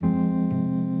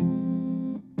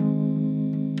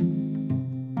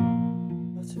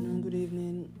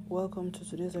Welcome to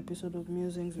today's episode of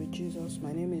Musings with Jesus.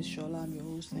 My name is Shola. I'm your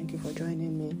host. Thank you for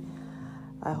joining me.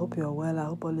 I hope you're well. I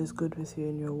hope all is good with you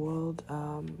in your world.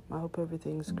 I hope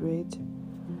everything's great.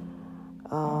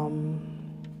 I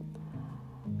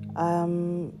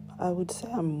would say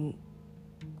I'm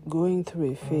going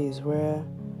through a phase where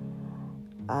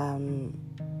I'm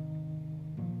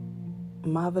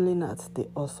marveling at the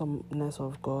awesomeness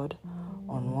of God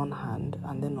on one hand,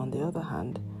 and then on the other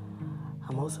hand,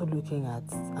 I'm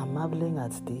marveling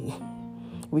at the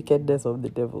wickedness of the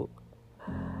devil.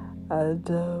 And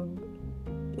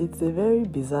it's a very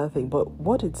bizarre thing, but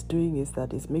what it's doing is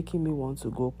that it's making me want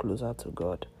to go closer to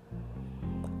God.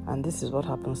 And this is what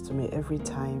happens to me every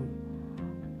time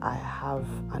I have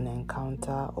an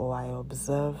encounter or I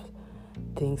observe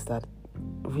things that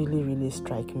really, really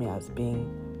strike me as being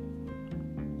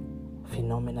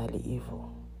phenomenally evil.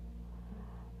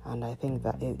 And I think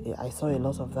that I saw a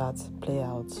lot of that play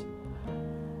out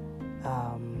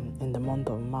in the month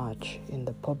of March in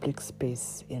the public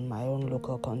space in my own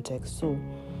local context. So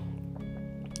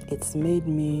it's made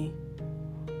me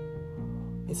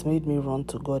run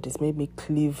to God. It's made me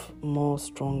cleave more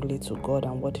strongly to God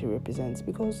and what He represents.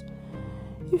 Because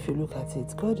if you look at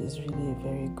it, God is really a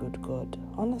very good God.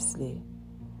 Honestly,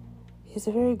 He's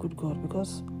a very good God,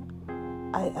 because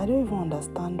I don't even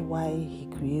understand why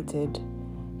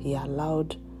He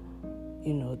allowed,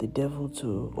 the devil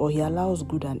He allows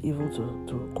good and evil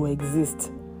to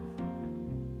coexist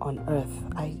on earth.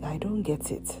 I don't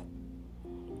get it.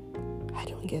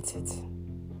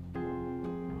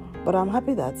 But I'm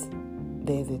happy that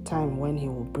there is a time when He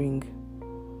will bring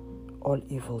all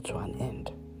evil to an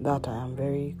end. That I am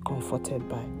very comforted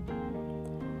by.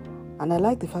 And I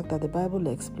like the fact that the Bible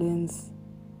explains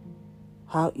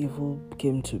how evil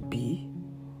came to be,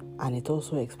 and it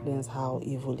also explains how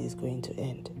evil is going to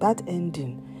end. That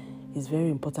ending is very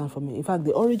important for me. In fact,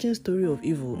 the origin story of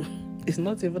evil is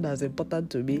not even as important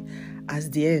to me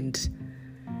as the end.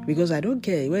 Because I don't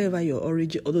care wherever your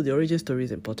origin, although the origin story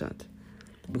is important.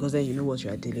 Because then you know what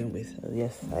you are dealing with.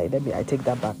 Yes, I take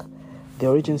that back. The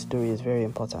origin story is very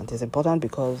important. It's important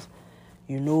because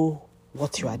you know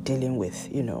what you are dealing with,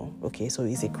 Okay, so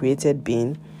He's a created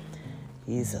being.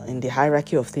 He's in the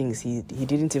hierarchy of things. He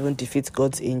didn't even defeat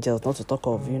God's angels, not to talk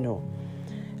of,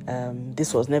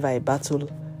 this was never a battle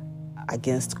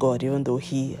against God, even though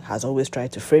He has always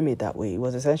tried to frame it that way. It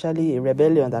was essentially a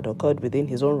rebellion that occurred within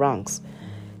His own ranks,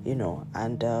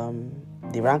 and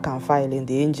the rank and file in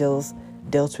the angels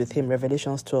dealt with Him.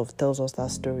 Revelations 12 tells us that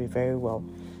story very well.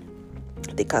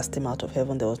 They cast Him out of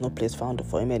heaven. There was no place found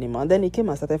for Him anymore. And then He came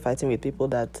and started fighting with people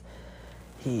that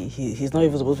He's not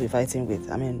even supposed to be fighting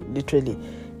with. I mean, literally,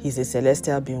 He's a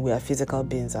celestial being. We are physical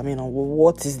beings. I mean,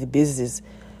 what is the basis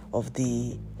of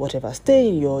the whatever? Stay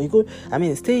in your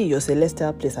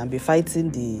celestial place and be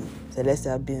fighting the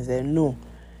celestial beings. Then no,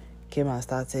 came and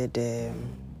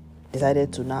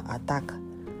decided to now attack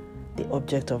the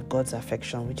object of God's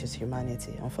affection, which is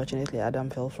humanity. Unfortunately,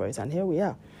 Adam fell for it, and here we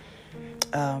are.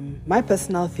 My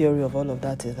personal theory of all of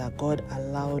that is that God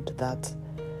allowed that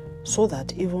so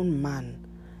that even man,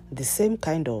 the same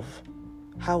kind of,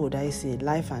 how would I say,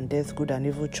 life and death, good and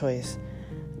evil choice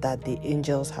that the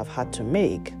angels have had to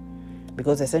make.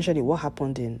 Because essentially what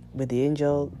happened with the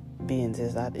angelic beings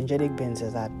is that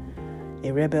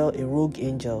a rogue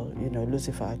angel,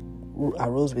 Lucifer,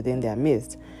 arose within their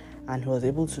midst, and he was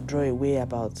able to draw away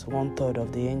about 1/3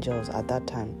 of the angels at that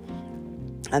time.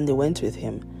 And they went with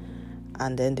him.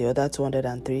 And then the other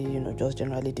 203, just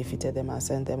generally defeated them and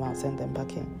sent them out, sent them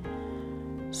back in.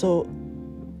 So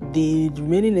the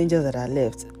remaining angels that are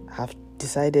left have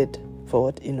decided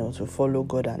to follow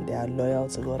God, and they are loyal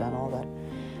to God and all that.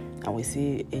 And we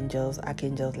see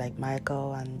archangels like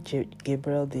Michael and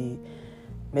Gabriel, the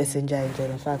messenger angel.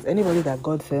 In fact, anybody that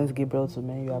God sends Gabriel to,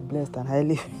 man, you are blessed and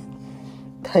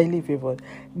highly favored.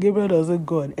 Gabriel doesn't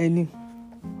go on any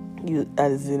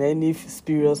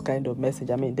spurious kind of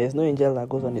message. I mean, there's no angel that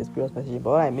goes on a spurious message.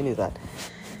 But what I mean is that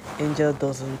Gabriel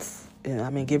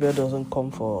doesn't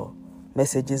come for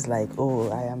messages like,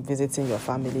 I am visiting your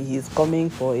family. He's coming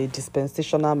for a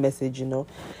dispensational message, a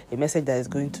message that is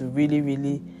going to really,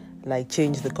 really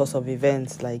change the course of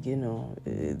events, when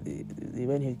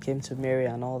He came to Mary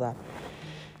and all that.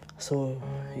 So,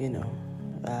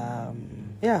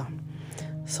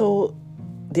 So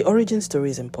the origin story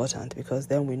is important, because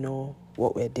then we know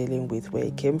what we're dealing with, where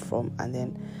it came from, and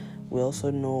then we also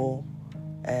know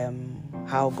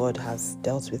how God has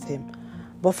dealt with him.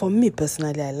 But for me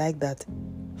personally, I like that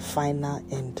final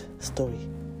end story.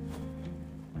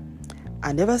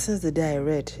 And ever since the day I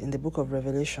read in the book of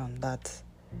Revelation that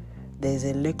there is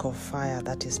a lake of fire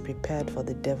that is prepared for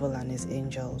the devil and his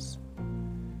angels,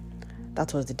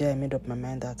 that was the day I made up my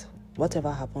mind that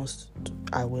whatever happens,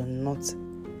 I will not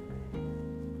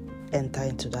enter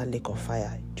into that lake of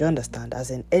fire. Do you understand?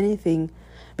 As in anything,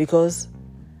 because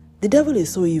the devil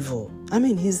is so evil. I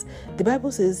mean, the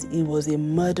Bible says he was a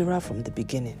murderer from the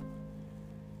beginning.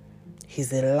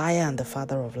 He's a liar and the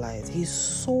father of lies. He's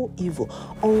so evil,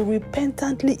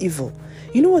 unrepentantly evil.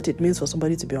 You know what it means for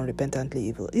somebody to be unrepentantly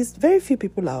evil? It's very few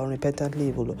people are unrepentantly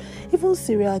evil. Even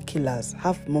serial killers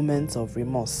have moments of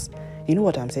remorse. You know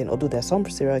what I'm saying? Although there are some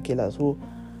serial killers who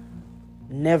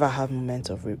never have moments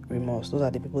of remorse. Those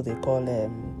are the people they call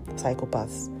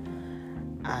psychopaths.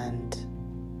 And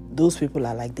those people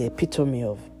are like the epitome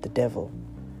of the devil.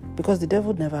 Because the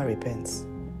devil never repents.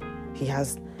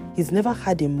 He's never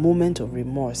had a moment of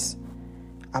remorse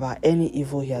about any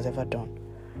evil he has ever done.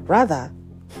 Rather,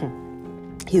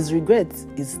 his regret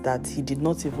is that he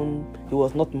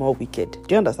was not more wicked.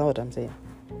 Do you understand what I'm saying?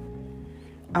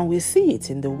 And we see it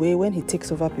in the way when he takes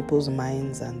over people's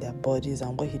minds and their bodies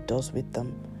and what he does with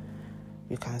them.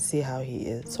 You can see how he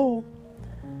is. So,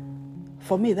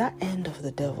 for me, that end of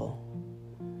the devil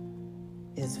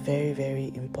is very,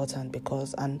 very important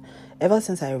because, and ever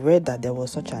since I read that there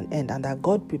was such an end and that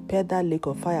God prepared that lake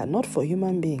of fire, not for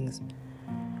human beings,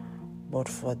 but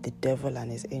for the devil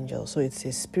and his angels. So it's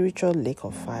a spiritual lake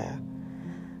of fire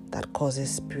that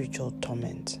causes spiritual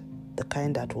torment, the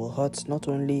kind that will hurt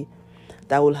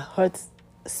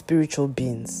spiritual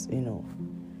beings,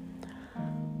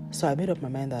 So I made up my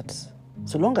mind that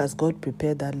so long as God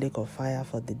prepared that lake of fire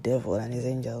for the devil and his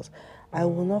angels, I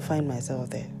will not find myself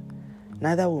there.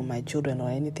 Neither will my children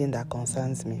or anything that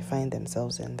concerns me find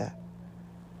themselves in that.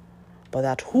 But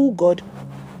that who God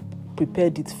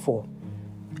prepared it for,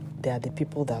 they are the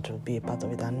people that will be a part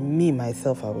of it. And me,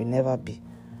 myself, I will never be.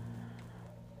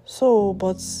 So,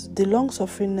 but the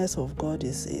long-sufferingness of God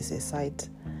is a sight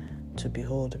to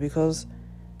behold. Because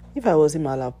if I was him,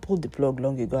 I'll have pulled the plug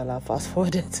long ago and I'll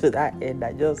fast-forwarded to that end.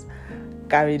 I just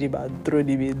carried him and thrown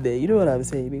him in there. You know what I'm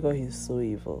saying? Because he's so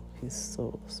evil. He's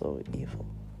so, so evil.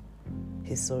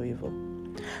 He's so evil.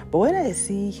 But when I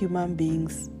see human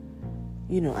beings,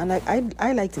 and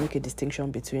I like to make a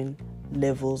distinction between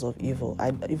levels of evil,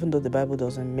 even though the Bible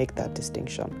doesn't make that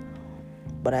distinction.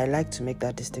 But I like to make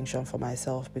that distinction for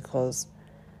myself because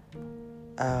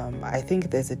I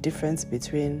think there's a difference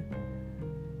between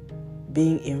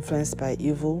being influenced by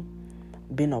evil,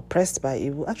 being oppressed by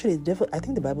evil. Actually, I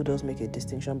think the Bible does make a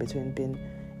distinction between being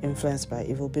influenced by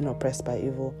evil, being oppressed by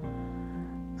evil,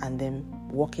 and then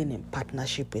walking in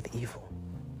partnership with evil.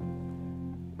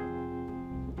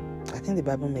 I think the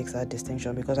Bible makes that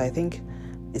distinction because I think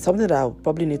it's something that I'll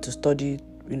probably need to study,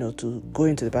 to go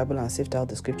into the Bible and sift out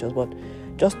the scriptures. But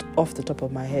just off the top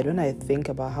of my head, when I think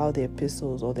about how the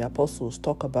epistles or the apostles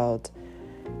talk about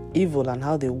evil and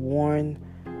how they warn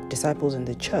disciples in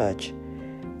the church,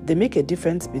 they make a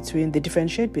difference they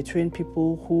differentiate between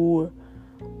people who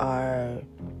are,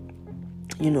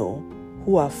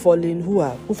 who are fallen,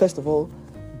 who first of all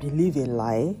believe a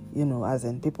lie, as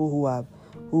in people who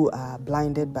are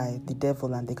blinded by the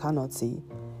devil and they cannot see.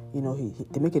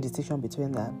 They make a distinction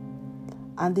between that.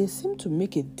 And they seem to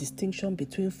make a distinction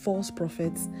between false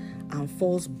prophets and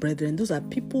false brethren. Those are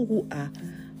people who are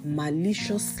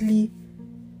maliciously,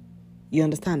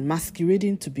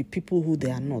 masquerading to be people who they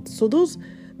are not. So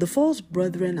the false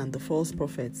brethren and the false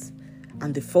prophets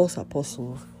and the false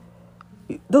apostles,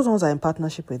 those ones are in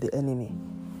partnership with the enemy.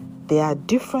 They are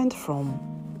different from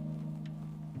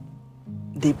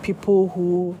the people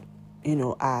who,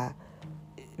 are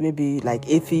maybe like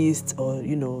atheists or,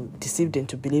 deceived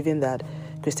into believing that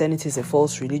Christianity is a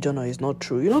false religion or is not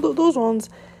true. Those ones,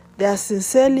 they are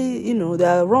sincerely, they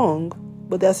are wrong,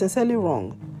 but they are sincerely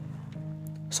wrong.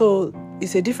 So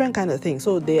it's a different kind of thing.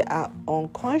 So they are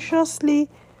unconsciously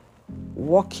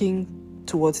walking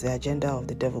towards the agenda of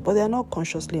the devil, but they are not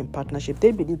consciously in partnership.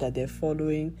 They believe that they're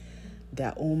following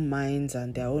their own minds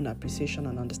and their own appreciation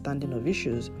and understanding of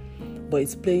issues, but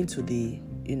it's playing to the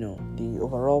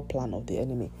overall plan of the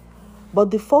enemy. But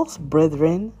the false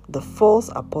brethren, the false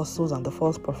apostles, and the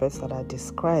false prophets that are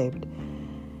described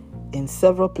in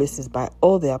several places by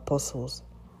all the apostles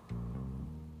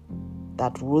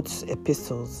that wrote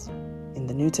epistles in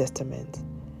the New Testament,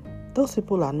 those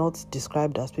people are not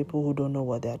described as people who don't know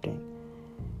what they are doing.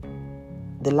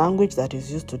 The language that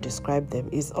is used to describe them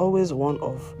is always one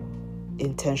of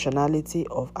intentionality,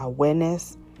 of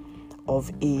awareness, of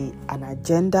an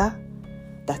agenda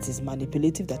that is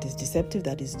manipulative, that is deceptive,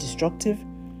 that is destructive,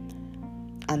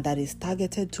 and that is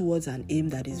targeted towards an aim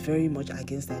that is very much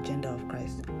against the agenda of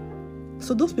Christ.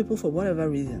 So those people, for whatever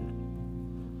reason,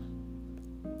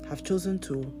 have chosen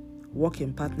to work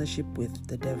in partnership with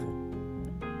the devil.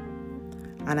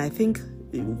 And I think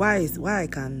why I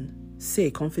can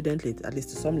say confidently, at least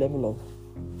to some level of,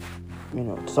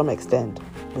 to some extent,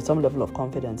 with some level of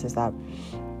confidence, is that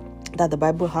the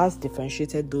Bible has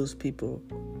differentiated those people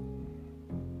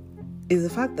is the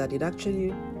fact that it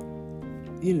actually,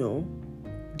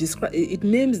 it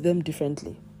names them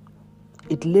differently.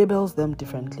 It labels them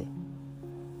differently.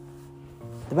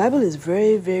 The Bible is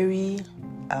very, very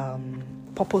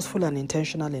purposeful and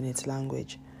intentional in its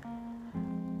language.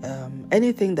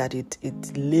 Anything that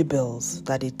it labels,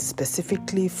 that it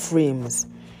specifically frames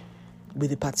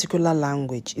with a particular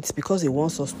language, it's because it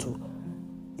wants us to.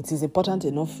 It is important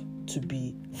enough to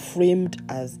be framed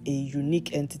as a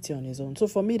unique entity on its own. So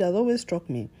for me, it has always struck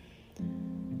me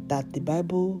that the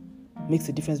Bible makes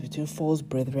a difference between false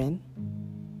brethren,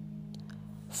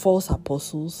 false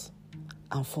apostles,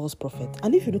 and false prophets.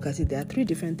 And if you look at it, there are three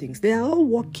different things. They are all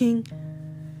working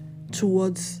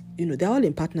towards, they're all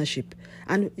in partnership.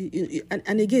 And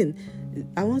again,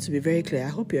 I want to be very clear. I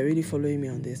hope you're really following me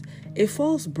on this. A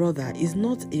false brother is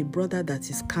not a brother that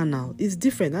is carnal. It's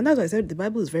different. And that's why I said the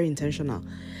Bible is very intentional.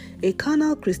 A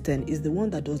carnal Christian is the one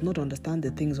that does not understand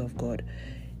the things of God.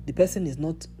 The person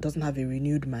doesn't have a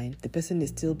renewed mind. The person is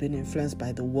still being influenced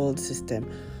by the world system.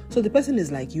 So the person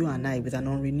is like you and I with an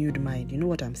unrenewed mind. You know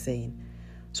what I'm saying?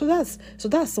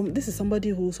 This is somebody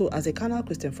who, so as a carnal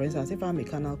Christian, for instance, if I'm a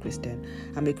carnal Christian,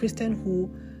 I'm a Christian who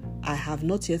I have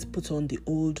not yet put on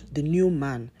the new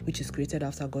man, which is created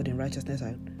after God in righteousness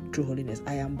and true holiness.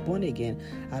 I am born again.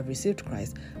 I've received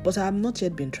Christ, but I have not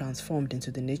yet been transformed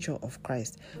into the nature of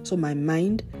Christ. So my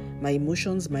mind, my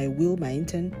emotions, my will, my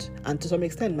intent, and to some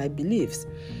extent my beliefs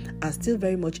are still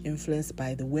very much influenced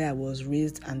by the way I was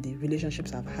raised and the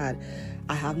relationships I've had.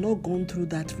 I have not gone through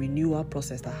that renewal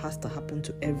process that has to happen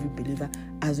to every believer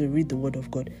as we read the Word of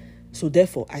God. So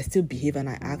therefore, I still behave and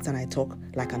I act and I talk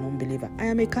like an unbeliever. I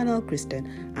am a carnal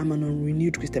Christian. I'm an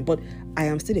unrenewed Christian. But I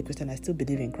am still a Christian. I still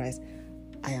believe in Christ.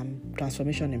 I am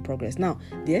transformation in progress. Now,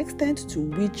 the extent to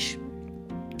which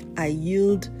I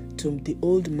yield to the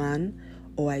old man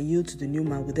or I yield to the new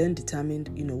man will then determine,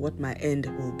 what my end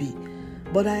will be.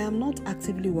 But I am not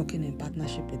actively working in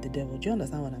partnership with the devil. Do you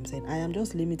understand what I'm saying? I am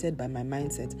just limited by my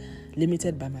mindset,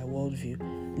 limited by my worldview,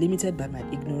 limited by my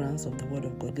ignorance of the Word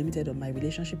of God, limited on my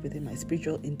relationship with Him, my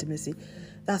spiritual intimacy.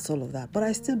 That's all of that. But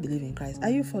I still believe in Christ. Are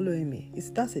you following me?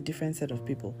 That's a different set of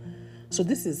people. So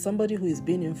this is somebody who is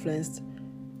being influenced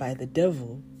by the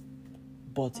devil,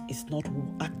 but is not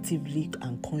actively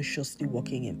and consciously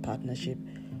working in partnership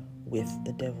with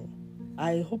the devil.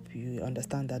 I hope you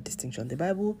understand that distinction. The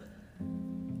Bible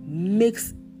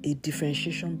makes a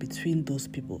differentiation between those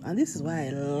people. And this is why I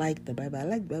like the Bible. I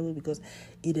like the Bible because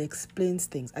it explains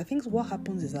things. I think what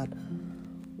happens is that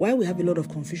why we have a lot of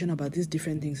confusion about these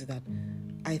different things is that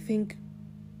I think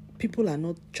people are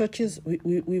not, churches, we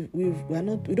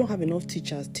don't have enough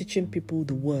teachers teaching people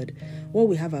the word. What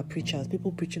we have are preachers,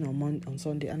 people preaching on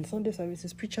Sunday, and Sunday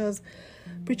services. Preachers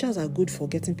are good for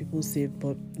getting people saved,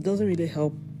 but it doesn't really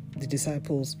help the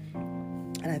disciples.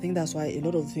 And I think that's why a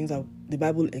lot of the things that the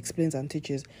Bible explains and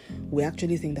teaches, we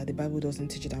actually think that the Bible doesn't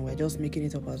teach it and we're just making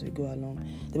it up as we go along.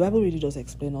 The Bible really does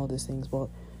explain all these things, but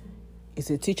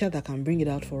it's a teacher that can bring it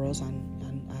out for us and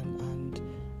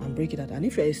break it out. And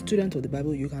if you're a student of the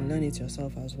Bible, you can learn it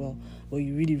yourself as well. But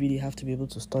you really, really have to be able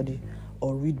to study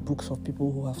or read books of people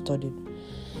who have studied.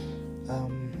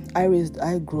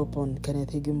 I grew up on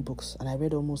Kenneth Hagin books, and I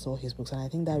read almost all his books, and I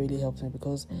think that really helped me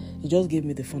because he just gave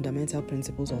me the fundamental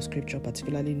principles of Scripture,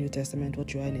 particularly New Testament,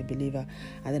 what you are in a believer,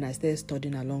 and then I started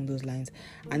studying along those lines.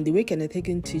 And the way Kenneth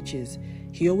Hagin teaches,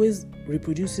 he always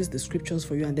reproduces the Scriptures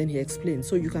for you, and then he explains.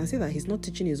 So you can see that he's not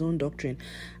teaching his own doctrine,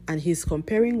 and he's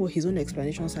comparing his own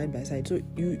explanation side by side. So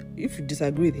if you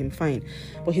disagree with him, fine,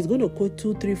 but he's going to quote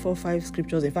 2, 3, 4, 5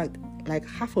 scriptures. In fact, like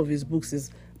half of his books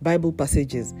is Bible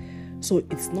passages. So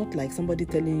it's not like somebody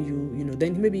telling you,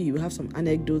 then maybe you have some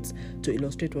anecdotes to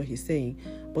illustrate what he's saying.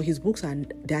 But his books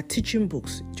they're teaching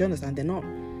books. Do you understand?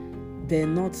 They're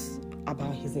not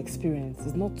about his experience.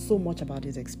 It's not so much about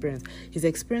his experience. His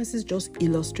experiences just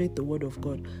illustrate the Word of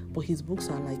God. But his books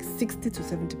are like 60 to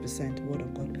 70% Word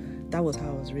of God. That was how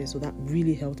I was raised. So that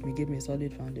really helped me, gave me a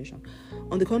solid foundation.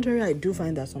 On the contrary, I do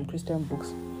find that some Christian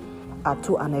books are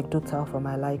too anecdotal for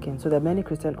my liking. So there are many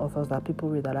Christian authors that people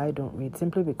read that I don't read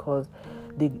simply because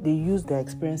they use their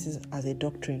experiences as a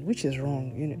doctrine, which is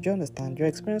wrong. Do you understand? Your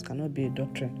experience cannot be a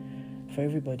doctrine for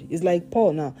everybody. It's like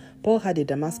Paul now. Paul had a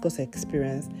Damascus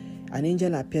experience. An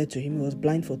angel appeared to him. He was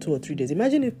blind for 2 or 3 days.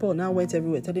 Imagine if Paul now went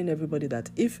everywhere telling everybody that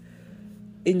if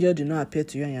angel did not appear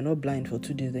to you and you're not blind for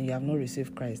 2 days, then you have not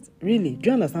received Christ. Really?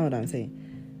 Do you understand what I'm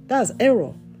saying? That's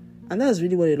error. And that's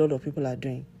really what a lot of people are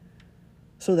doing.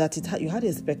 so that you had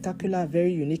a spectacular,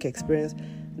 very unique experience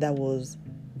that was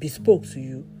bespoke to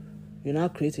you. You now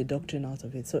create a doctrine out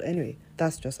of it. So anyway,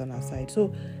 that's just an aside.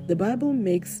 So the Bible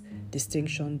makes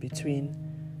distinction between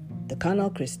the carnal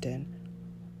Christian,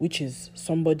 which is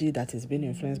somebody that is being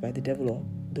influenced by the devil or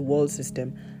the world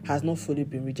system, has not fully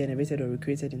been regenerated or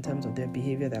recreated in terms of their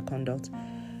behavior, their conduct,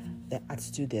 their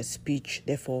attitude, their speech.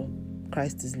 Therefore,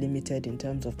 Christ is limited in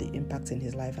terms of the impact in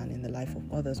his life and in the life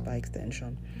of others by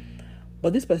extension.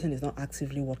 But this person is not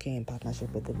actively working in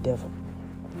partnership with the devil.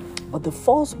 But the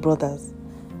false brothers,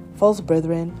 false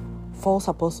brethren, false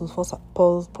apostles,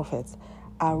 false prophets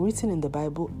are written in the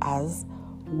Bible as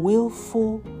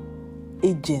willful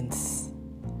agents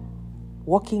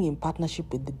working in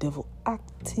partnership with the devil,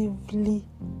 actively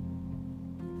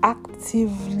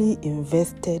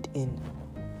invested in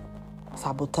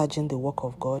sabotaging the work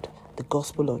of God, the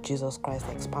gospel of Jesus Christ,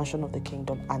 the expansion of the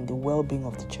kingdom, and the well-being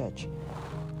of the church.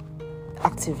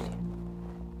 Actively.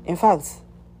 In fact,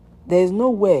 there is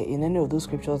nowhere in any of those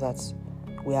scriptures that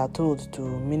we are told to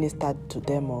minister to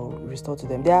them or restore to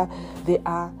them. The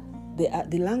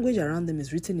language around them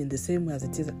is written in the same way as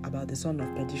it is about the son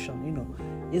of perdition.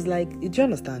 It's like, do you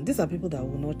understand? These are people that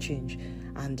will not change,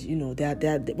 and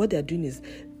what they are doing is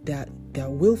they are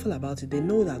willful about it. They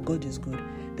know that God is good.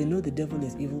 They know the devil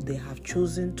is evil. They have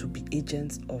chosen to be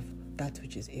agents of that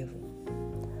which is evil.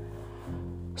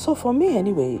 So for me,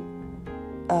 anyway,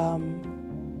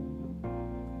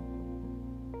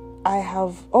 I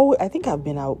think I've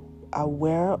been more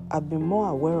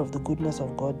aware of the goodness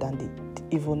of God than the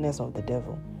evilness of the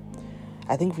devil.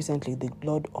 I think recently the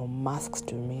Lord unmasks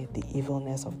to me the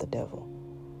evilness of the devil,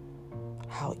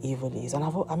 how evil he is. And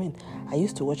I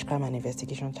used to watch crime and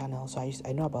investigation channels, so I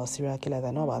know about serial killers,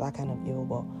 I know about that kind of evil,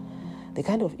 but the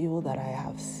kind of evil that I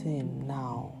have seen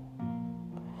now,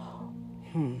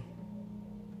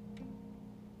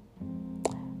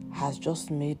 has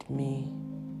just made me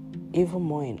even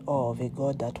more in awe of a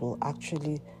God that will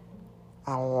actually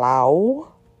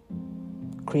allow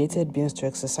created beings to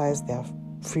exercise their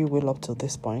free will up to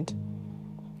this point.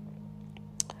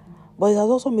 But it has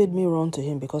also made me run to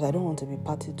him because I don't want to be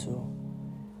party to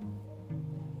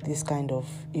this kind of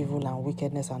evil and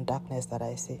wickedness and darkness that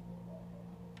I see.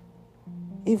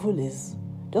 Evil is,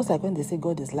 just like when they say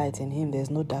God is light, in him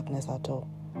there's no darkness at all.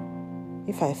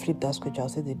 If I flip that scripture, I'll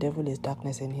say the devil is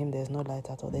darkness, in him there's no light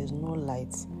at all. There's no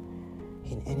light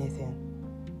in anything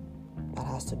that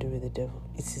has to do with the devil.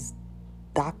 It is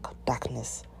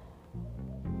darkness.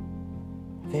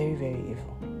 Very, very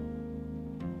evil.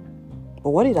 But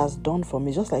what it has done for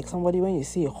me, just like somebody, when you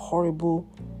see a horrible,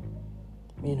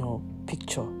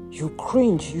 picture, you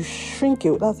cringe, you shrink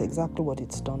it. That's exactly what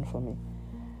it's done for me.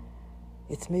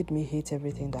 It's made me hate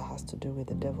everything that has to do with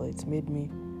the devil. It's made me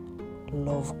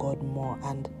love God more.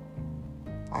 And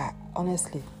I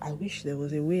wish there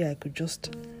was a way I could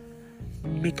just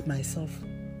make myself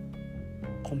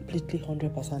completely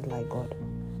 100% like God.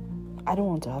 I don't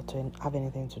want to have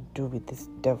anything to do with this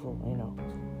devil,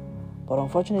 But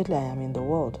unfortunately, I am in the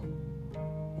world,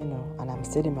 and I'm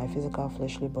still in my physical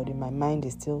fleshly body. My mind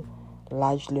is still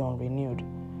largely unrenewed.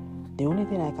 The only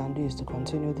thing I can do is to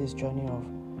continue this journey of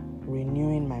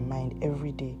renewing my mind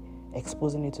every day,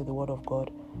 exposing it to the Word of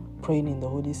God, praying in the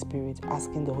Holy Spirit,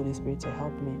 asking the Holy Spirit to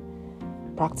help me,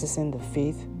 practicing the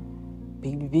faith,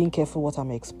 being careful what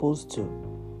I'm exposed to.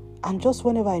 And just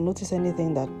whenever I notice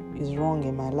anything that is wrong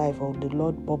in my life or the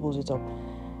Lord bubbles it up,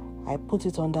 I put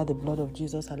it under the blood of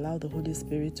Jesus, allow the Holy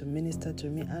Spirit to minister to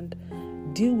me and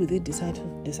deal with it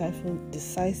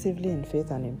decisively in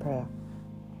faith and in prayer.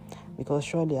 Because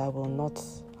surely I will not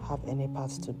have any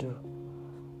part to do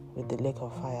with the lake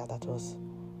of fire that was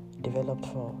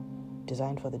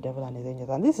designed for the devil and his angels.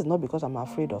 And this is not because I'm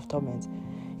afraid of torment.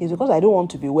 It's because I don't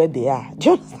want to be where they are. Do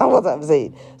you understand what I'm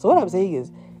saying? So what I'm saying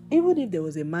is, even if there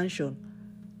was a mansion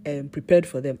prepared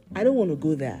for them, I don't want to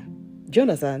go there. Do you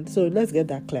understand? So let's get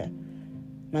that clear.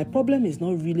 My problem is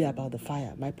not really about the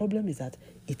fire. My problem is that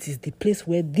it is the place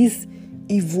where these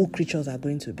evil creatures are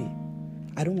going to be.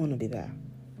 I don't want to be there.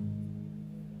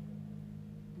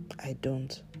 I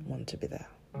don't want to be there.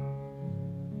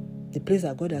 The place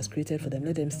that God has created for them,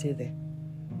 let them stay there.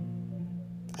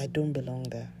 I don't belong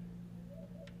there.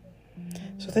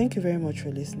 So thank you very much for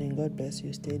listening. God bless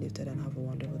you. Stay lifted and have a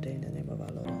wonderful day in the name of our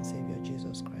Lord and Savior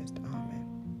Jesus Christ.